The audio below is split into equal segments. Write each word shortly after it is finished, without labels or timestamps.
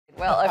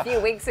Well, a few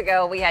weeks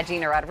ago, we had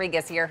Gina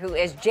Rodriguez here, who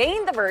is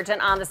Jane the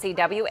Virgin on the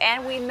CW,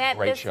 and we met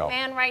this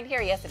man right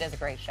here. Yes, it is a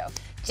great show.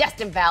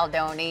 Justin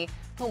Baldoni,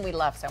 whom we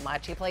love so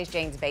much. He plays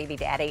Jane's baby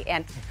daddy,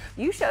 and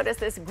you showed us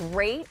this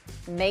great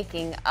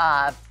making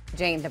of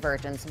Jane the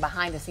Virgin, some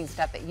behind-the-scenes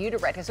stuff that you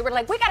directed. So we're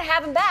like, we gotta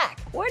have him back.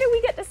 What do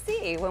we get to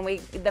see when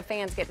the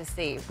fans get to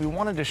see? We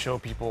wanted to show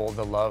people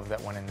the love that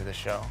went into the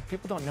show.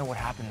 People don't know what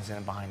happens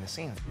in behind the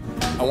scenes.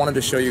 I wanted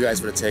to show you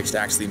guys what it takes to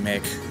actually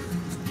make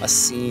a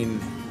scene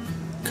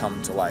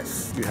come to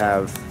life. You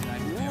have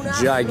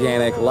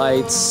gigantic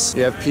lights.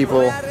 You have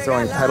people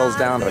throwing pedals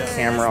down to a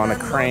camera on a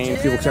crane,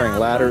 people carrying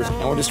ladders,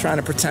 and we're just trying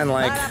to pretend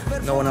like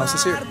no one else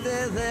is here. Yep.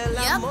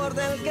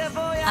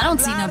 I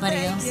don't see nobody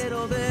else.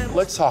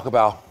 Let's talk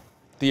about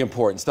the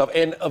important stuff.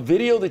 And a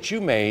video that you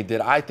made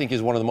that I think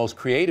is one of the most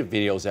creative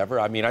videos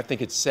ever. I mean, I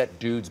think it set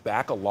dudes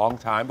back a long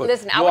time, but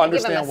listen, I want to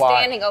give him a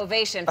standing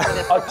ovation for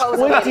this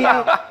proposal.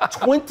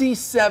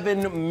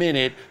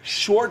 27-minute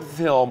short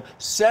film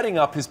setting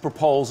up his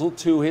proposal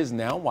to his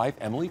now wife,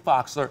 Emily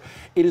Foxler.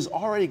 It has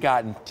already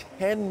gotten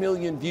 10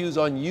 million views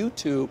on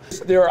YouTube.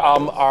 There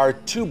are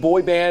 2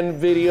 boy band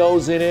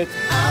videos in it.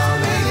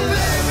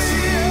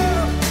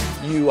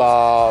 You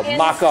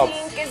mock up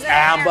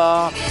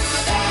ABBA.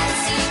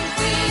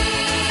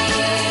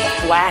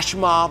 Flash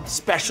mob,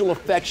 special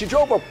effects. You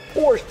drove a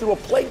Porsche through a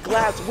plate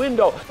glass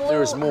window.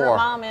 There's more. Her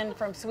mom in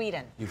from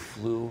Sweden. You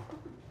flew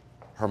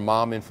her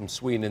mom in from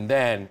Sweden, and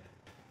then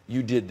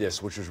you did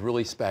this, which was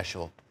really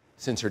special.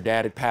 Since her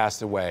dad had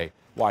passed away,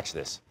 watch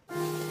this.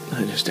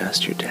 I just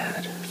asked your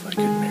dad if I could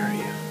marry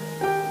you.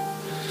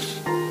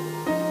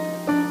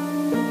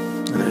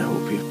 And I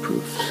hope he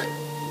approves.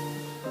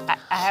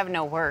 I have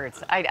no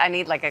words. I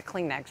need like a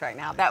Kleenex right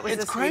now. That was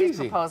the sweetest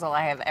proposal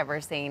I have ever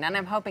seen. And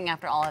I'm hoping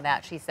after all of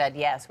that she said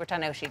yes, which I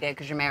know she did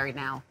because you're married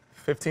now.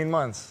 15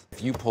 months.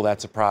 If you pull that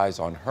surprise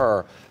on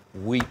her,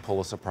 we pull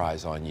a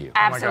surprise on you.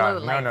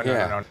 Absolutely. Oh my God.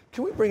 No.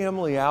 Can we bring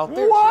Emily out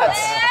there? What?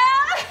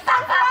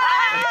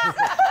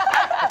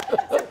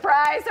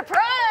 Surprise,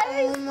 surprise!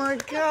 Oh my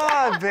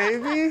God,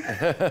 baby.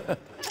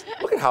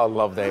 Look at how in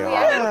love they are.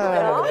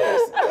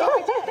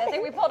 I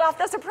think we pulled off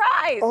the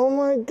surprise. Oh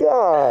my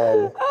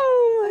God.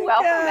 Oh my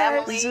Welcome, God.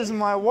 Emily. This is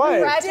my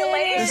wife.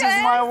 Congratulations. This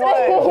is my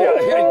wife.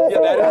 Yeah,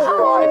 that is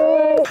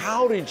your wife.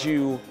 How did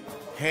you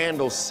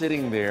handle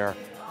sitting there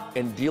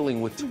and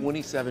dealing with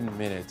 27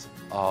 minutes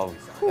of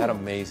that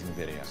amazing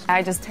video?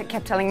 I just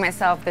kept telling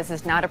myself, this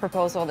is not a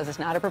proposal, this is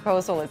not a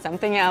proposal, it's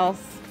something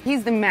else.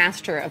 He's the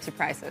master of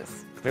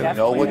surprises. You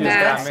know what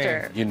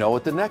Master. You know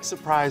what the next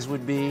surprise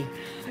would be?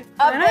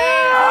 A baby!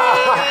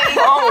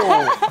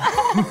 Oh!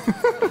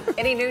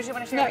 Any news you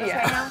want to share with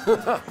us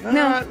right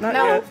No.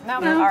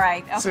 now? All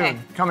right, okay. Soon,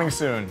 coming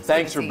soon.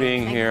 Thanks for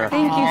being here.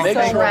 Thank you Make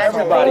so sure much.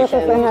 everybody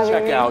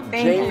check out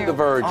Jane the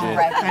Virgin.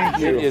 Thank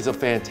It is a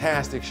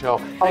fantastic show. Oh,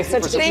 Thank you for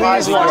such a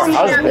surprising your pleasure.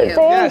 husband.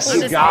 Yes,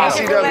 You got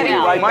it. We'll be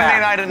right Monday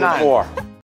back night at with 9. more.